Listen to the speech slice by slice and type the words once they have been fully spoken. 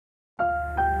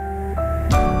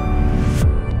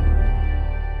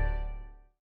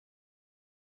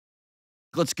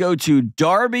Let's go to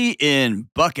Darby in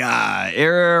Buckeye,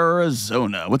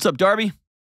 Arizona. What's up, Darby?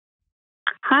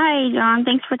 Hi, John.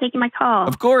 Thanks for taking my call.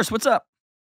 Of course. What's up?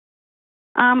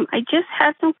 I just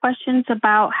had some questions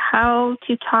about how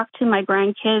to talk to my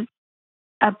grandkids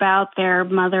about their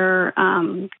mother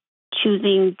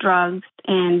choosing drugs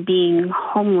and being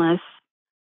homeless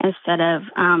instead of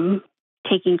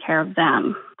taking care of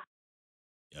them.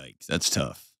 Yikes, that's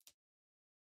tough.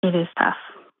 It is tough.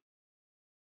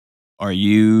 Are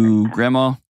you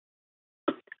grandma?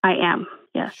 I am,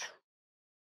 yes.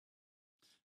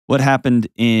 What happened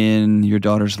in your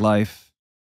daughter's life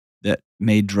that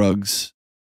made drugs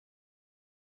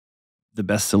the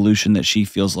best solution that she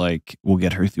feels like will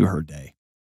get her through her day?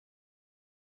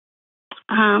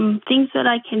 Things that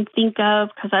I can think of,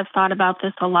 because I've thought about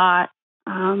this a lot,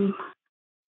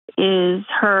 is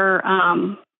her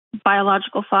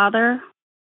biological father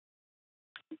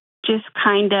just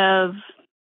kind of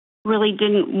really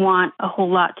didn't want a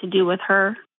whole lot to do with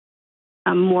her.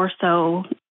 More so,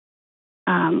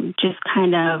 just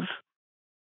kind of,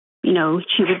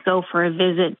 she would go for a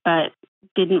visit, but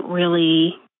didn't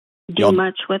really do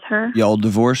much with her. Y'all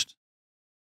divorced?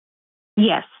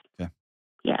 Yes. Okay.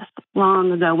 Yes.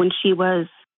 Long ago, when she was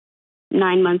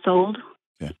 9 months old,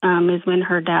 okay. Is when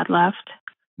her dad left.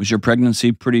 Was your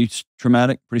pregnancy pretty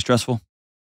traumatic, pretty stressful?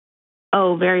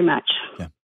 Oh, very much. Okay.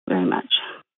 Very much.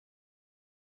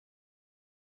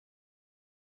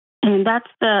 And that's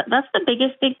the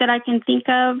biggest thing that I can think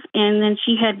of. And then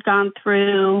she had gone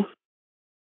through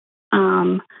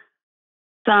some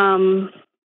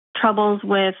troubles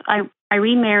with, I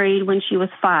remarried when she was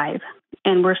 5,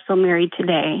 and we're still married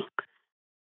today.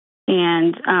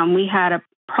 And we had a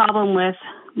problem with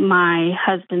my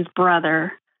husband's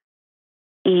brother,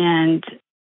 and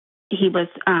he was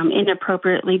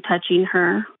inappropriately touching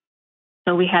her.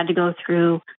 So we had to go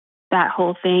through that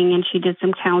whole thing, and she did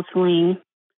some counseling.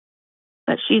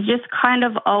 But she's just kind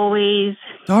of always...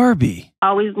 Darby.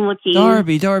 Always looking.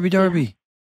 Darby.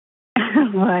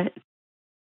 What?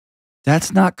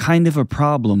 That's not kind of a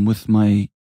problem with my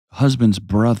husband's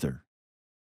brother.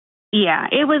 Yeah,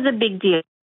 it was a big deal.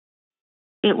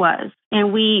 It was.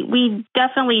 And we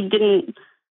definitely didn't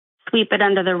sweep it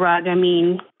under the rug. I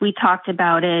mean, we talked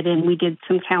about it and we did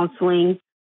some counseling.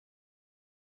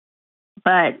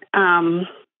 But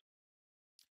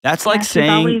that's like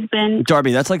saying,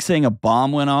 Darby, that's like saying a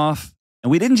bomb went off and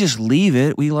we didn't just leave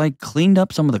it. We cleaned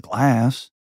up some of the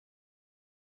glass.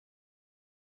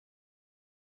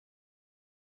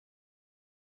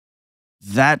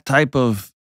 That type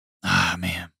of,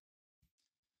 man.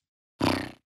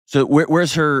 So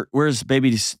where's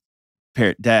baby's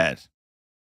dad?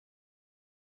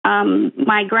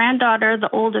 My granddaughter, the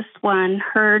oldest one,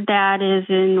 her dad is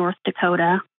in North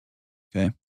Dakota.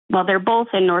 Okay. Well, they're both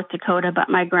in North Dakota, but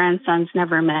my grandson's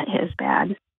never met his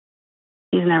dad.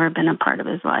 He's never been a part of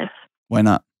his life. Why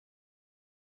not?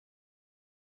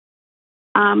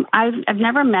 I've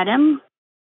never met him.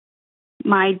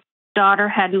 My daughter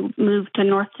had moved to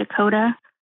North Dakota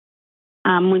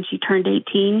when she turned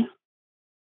 18.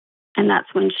 And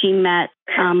that's when she met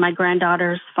my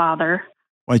granddaughter's father.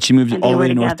 Why'd she move all the way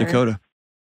to North Dakota?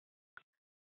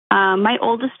 My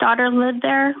oldest daughter lived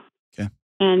there. Okay.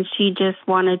 And she just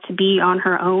wanted to be on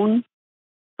her own,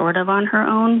 sort of on her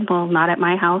own. Well, not at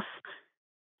my house.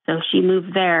 So she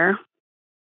moved there.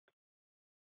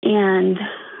 And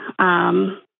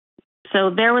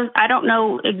so there was, I don't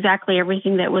know exactly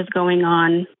everything that was going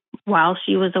on while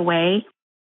she was away.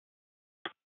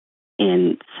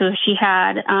 And so she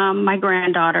had my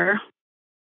granddaughter.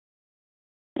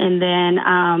 And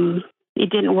then it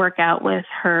didn't work out with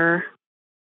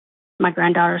my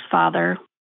granddaughter's father.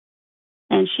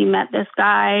 And she met this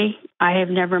guy. I have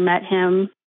never met him.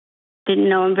 Didn't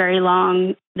know him very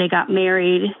long. They got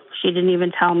married. She didn't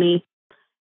even tell me.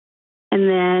 And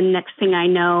then next thing I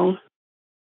know,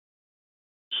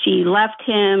 she left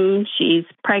him. She's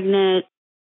pregnant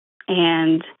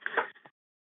and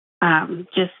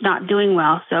just not doing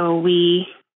well. So we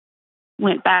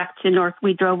went back to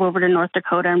we drove over to North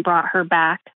Dakota and brought her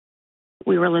back.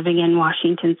 We were living in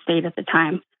Washington State at the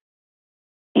time.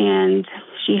 And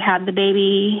she had the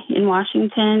baby in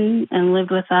Washington and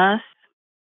lived with us.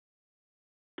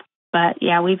 But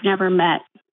yeah, we've never met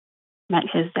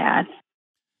his dad.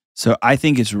 So I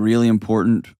think it's really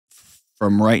important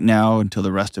from right now until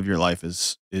the rest of your life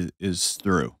is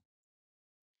through,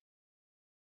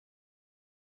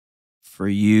 for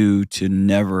you to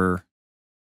never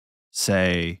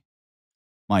say,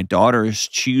 my daughter is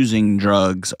choosing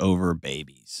drugs over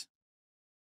babies.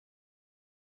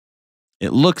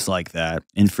 It looks like that.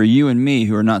 And for you and me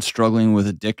who are not struggling with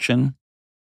addiction,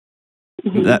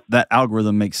 That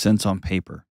algorithm makes sense on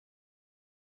paper.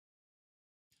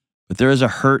 But there is a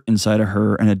hurt inside of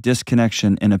her and a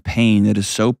disconnection and a pain that is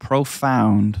so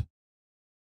profound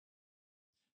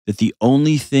that the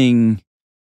only thing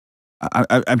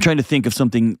I'm trying to think of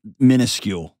something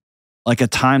minuscule, like a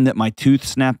time that my tooth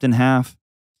snapped in half,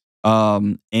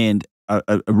 and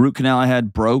a root canal I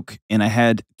had broke, and I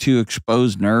had 2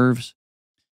 exposed nerves,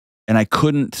 and I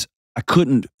couldn't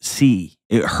see.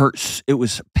 It hurts. It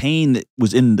was pain that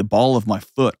was in the ball of my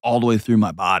foot all the way through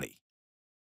my body.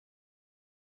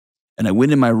 And I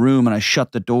went in my room and I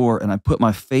shut the door and I put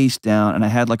my face down and I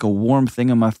had like a warm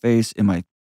thing on my face and my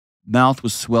mouth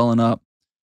was swelling up.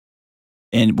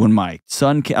 And when my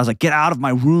son came, I was like, get out of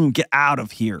my room, get out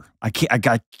of here.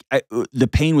 The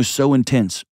pain was so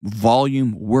intense.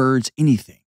 Volume, words,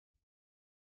 anything.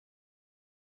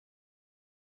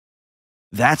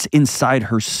 That's inside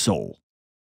her soul.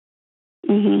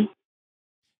 Mm-hmm.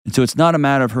 And so it's not a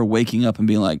matter of her waking up and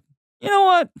being like, you know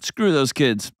what? Screw those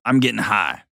kids. I'm getting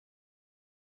high.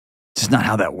 It's just not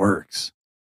how that works.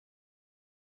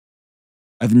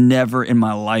 I've never in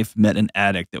my life met an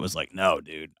addict that was like, no,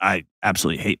 dude, I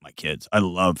absolutely hate my kids. I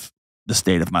love the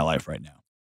state of my life right now.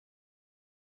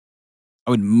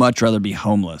 I would much rather be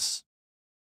homeless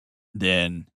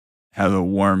than have a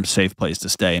warm, safe place to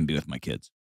stay and be with my kids.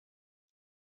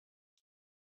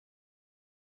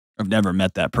 I've never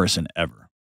met that person ever.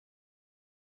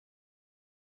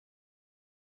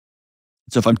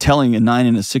 So if I'm telling a 9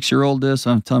 and a 6-year-old this,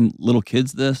 I'm telling little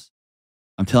kids this,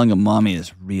 I'm telling them mommy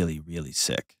is really, really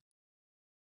sick.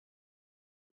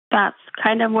 That's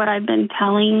kind of what I've been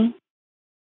telling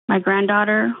my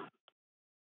granddaughter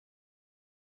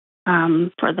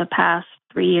for the past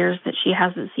 3 years that she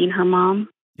hasn't seen her mom.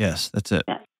 Yes, that's it.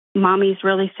 That mommy's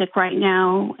really sick right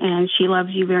now, and she loves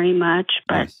you very much,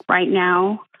 but yes. Right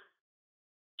now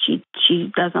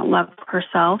she doesn't love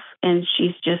herself, and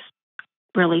she's just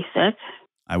really sick.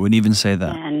 I wouldn't even say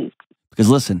that. Because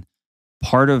listen,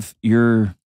 part of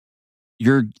those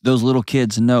little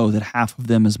kids know that half of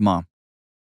them is mom.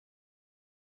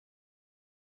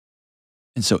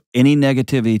 And so any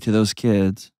negativity to those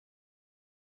kids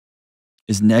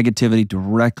is negativity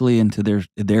directly into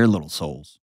their little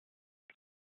souls.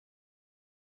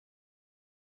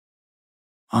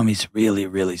 Mommy's really,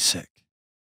 really sick.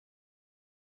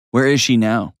 Where is she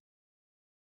now?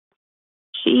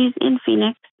 She's in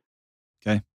Phoenix.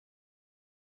 Okay.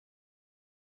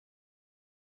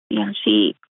 Yeah,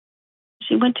 she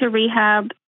went to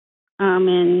rehab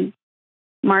in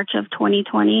March of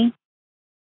 2020,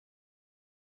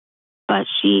 but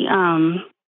she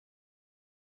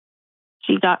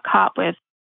got caught with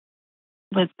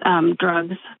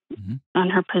drugs on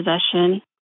her possession,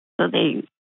 so they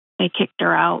kicked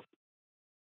her out.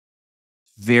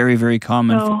 Very, very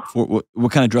common. For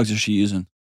what kind of drugs is she using?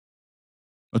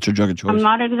 What's her drug of choice? I'm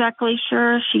not exactly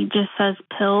sure. She just says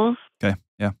pills. Okay,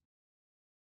 yeah.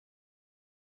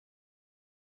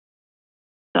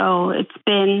 So it's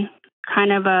been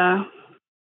kind of a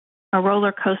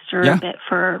roller coaster a bit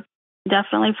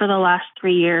definitely for the last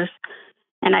 3 years.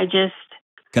 And I just...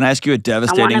 Can I ask you a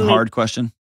devastating hard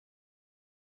question?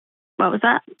 What was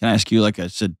that? Can I ask you a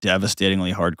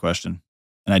devastatingly hard question?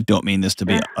 And I don't mean this to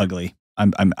be ugly.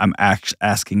 I'm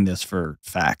asking this for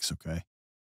facts, okay?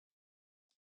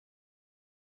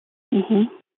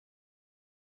 Mm-hmm.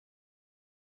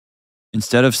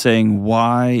 Instead of saying,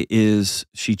 why is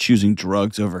she choosing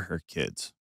drugs over her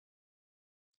kids?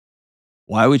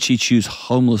 Why would she choose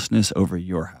homelessness over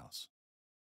your house?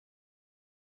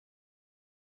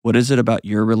 What is it about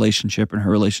your relationship and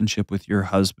her relationship with your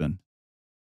husband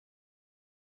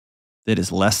that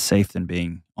is less safe than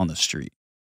being on the street?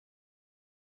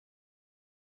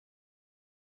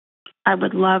 I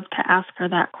would love to ask her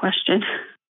that question.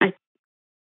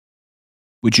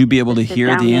 Would you be able to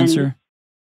hear the answer?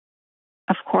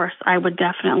 Of course, I would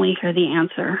definitely hear the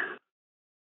answer.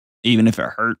 Even if it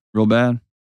hurt real bad?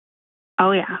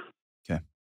 Oh, yeah. Okay.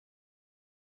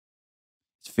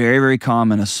 It's very, very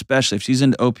common, especially if she's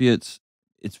into opiates,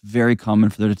 it's very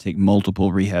common for her to take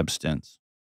multiple rehab stints.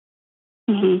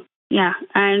 Mm-hmm. Yeah,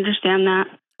 I understand that.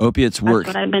 Opiates work.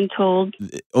 That's what I've been told.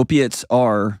 Opiates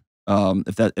are,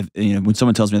 when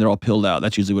someone tells me they're all pilled out,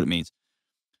 that's usually what it means.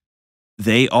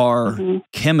 They are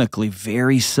chemically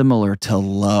very similar to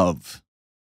love.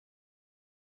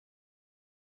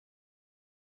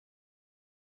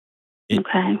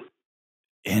 Okay.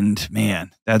 And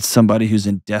man, that's somebody who's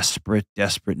in desperate,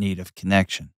 desperate need of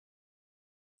connection.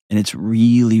 And it's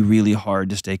really, really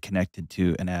hard to stay connected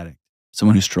to an addict,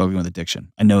 someone who's struggling with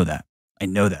addiction. I know that. I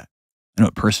know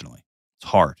it personally.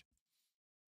 It's hard.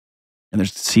 And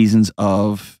there's seasons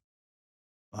of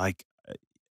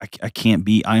I can't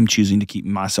be. I'm choosing to keep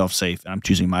myself safe, and I'm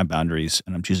choosing my boundaries,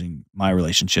 and I'm choosing my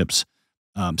relationships,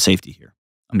 safety here.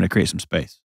 I'm going to create some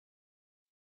space.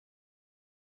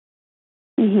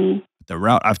 Mhm. The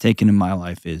route I've taken in my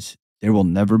life is there will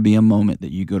never be a moment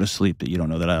that you go to sleep that you don't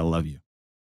know that I love you.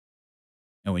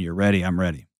 And when you're ready, I'm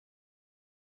ready.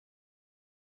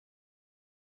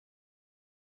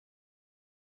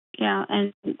 Yeah,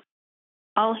 and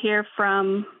I'll hear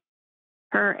from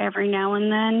her every now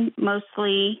and then.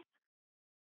 Mostly,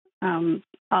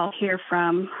 I'll hear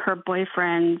from her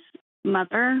boyfriend's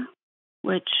mother,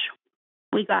 which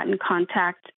we got in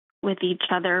contact with each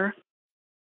other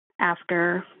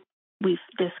after we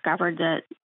discovered that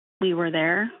we were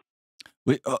there.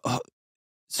 Wait,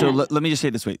 so And let me just say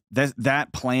it this way: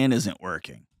 that plan isn't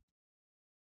working.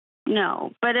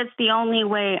 no, but it's the only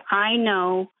way I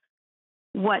know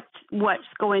what's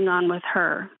going on with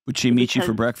her. Would she meet you for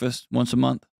Because breakfast once a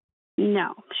month?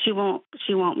 no, she won't.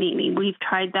 She won't meet me. We've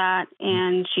tried that,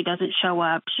 and she doesn't show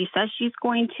up. She says she's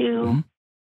going to, Mhm.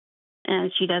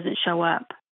 and she doesn't show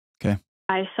up. Okay.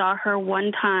 I saw her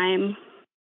one time.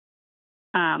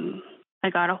 I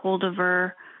got a hold of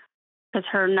her because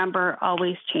her number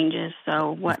always changes.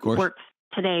 So Of what course. works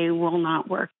today will not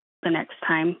work the next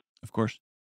time. Of course.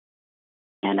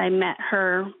 And I met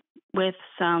her with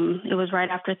some. It was right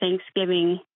after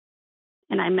Thanksgiving,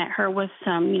 and I met her with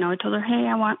some. I told her, "Hey,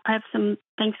 I have some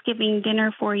Thanksgiving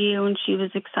dinner for you," and she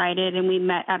was excited. And we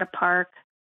met at a park.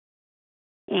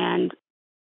 And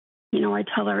I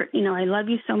tell her, I love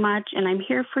you so much, and I'm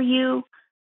here for you.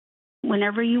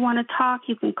 Whenever you want to talk,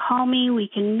 you can call me. We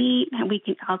can meet, and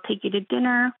I'll take you to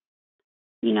dinner.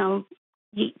 You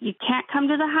can't come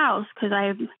to the house because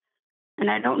I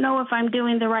don't know if I'm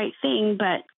doing the right thing,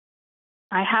 but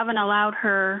I haven't allowed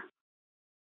her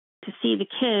to see the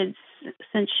kids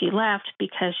since she left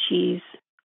because she's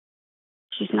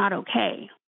not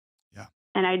okay. Yeah.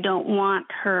 And I don't want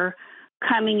her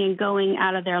coming and going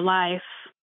out of their life,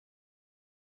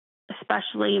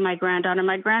 especially my granddaughter.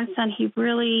 My grandson, he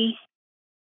really,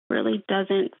 really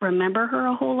doesn't remember her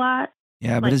a whole lot.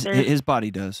 Yeah, but Like his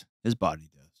body does. His body does.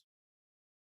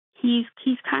 he's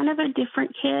kind of a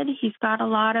different kid. He's got a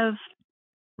lot of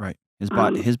Right. His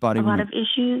body a lot won't. of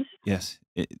issues. Yes.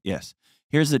 Yes.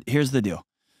 Here's the deal.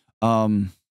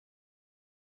 Um,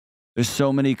 there's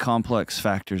so many complex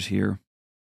factors here.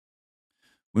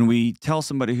 When we tell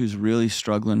somebody who's really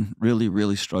struggling, really,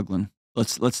 really struggling,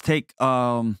 let's take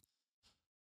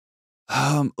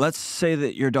let's say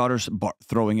that your daughter's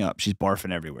throwing up. She's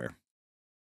barfing everywhere.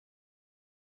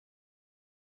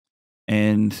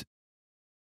 And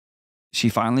she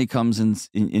finally comes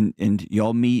and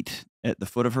y'all meet at the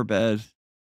foot of her bed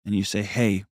and you say,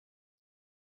 "Hey,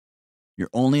 you're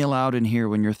only allowed in here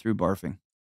when you're through barfing.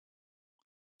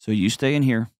 So you stay in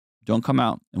here, don't come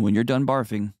out, and when you're done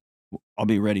barfing, I'll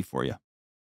be ready for you.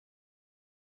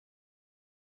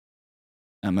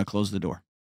 I'm gonna close the door."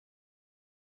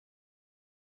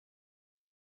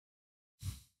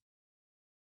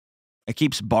 It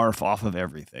keeps barf off of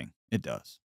everything. It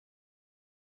does.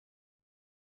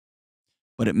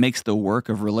 But it makes the work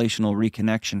of relational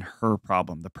reconnection her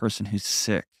problem. The person who's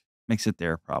sick makes it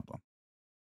their problem.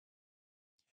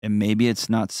 And maybe it's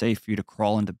not safe for you to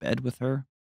crawl into bed with her,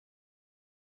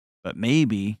 but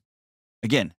maybe,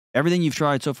 again, everything you've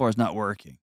tried so far is not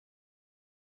working.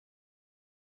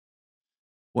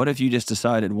 What if you just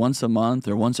decided once a month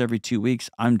or once every 2 weeks,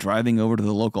 I'm driving over to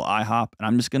the local IHOP and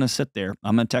I'm just going to sit there.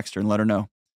 I'm going to text her and let her know,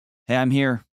 "Hey, I'm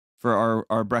here for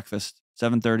our breakfast,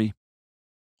 7:30.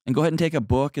 And go ahead and take a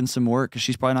book and some work because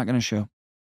she's probably not going to show."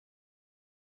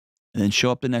 And then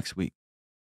show up the next week.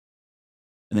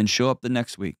 And then show up the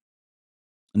next week.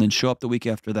 And then show up the week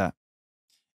after that.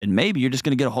 And maybe you're just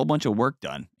going to get a whole bunch of work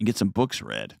done and get some books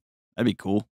read. That'd be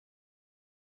cool.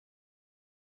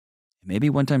 And maybe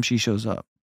one time she shows up.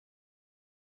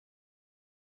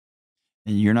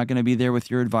 And you're not going to be there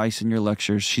with your advice and your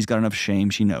lectures. She's got enough shame.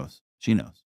 She knows. She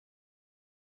knows.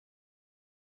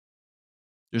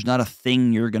 There's not a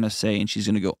thing you're going to say and she's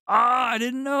going to go, "I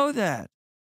didn't know that."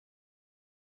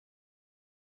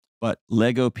 But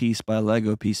Lego piece by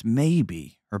Lego piece,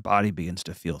 maybe her body begins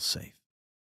to feel safe.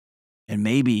 And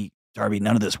maybe, Darby,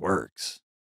 none of this works.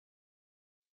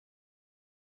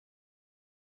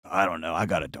 I don't know. I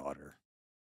got a daughter.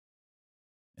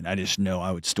 And I just know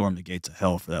I would storm the gates of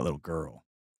hell for that little girl.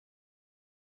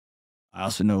 I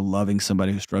also know loving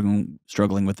somebody who's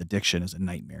struggling with addiction is a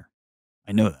nightmare.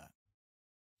 I know that.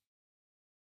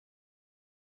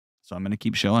 So I'm going to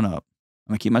keep showing up.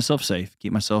 I'm going to keep myself safe,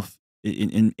 keep myself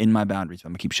in my boundaries. I'm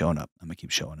going to keep showing up. I'm going to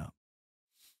keep showing up.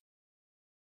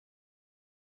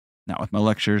 Not with my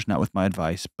lectures, not with my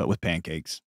advice, but with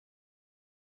pancakes.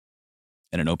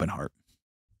 and an open heart.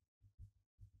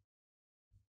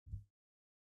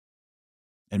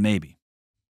 And maybe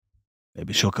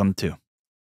she'll come too.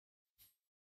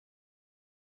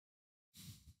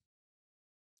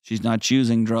 She's not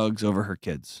choosing drugs over her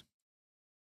kids.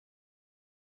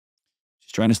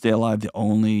 She's trying to stay alive the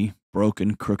only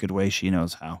broken, crooked way she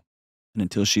knows how. And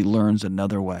until she learns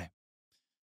another way,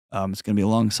 it's going to be a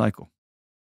long cycle.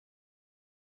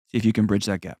 See if you can bridge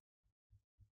that gap.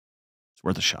 It's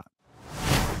worth a shot.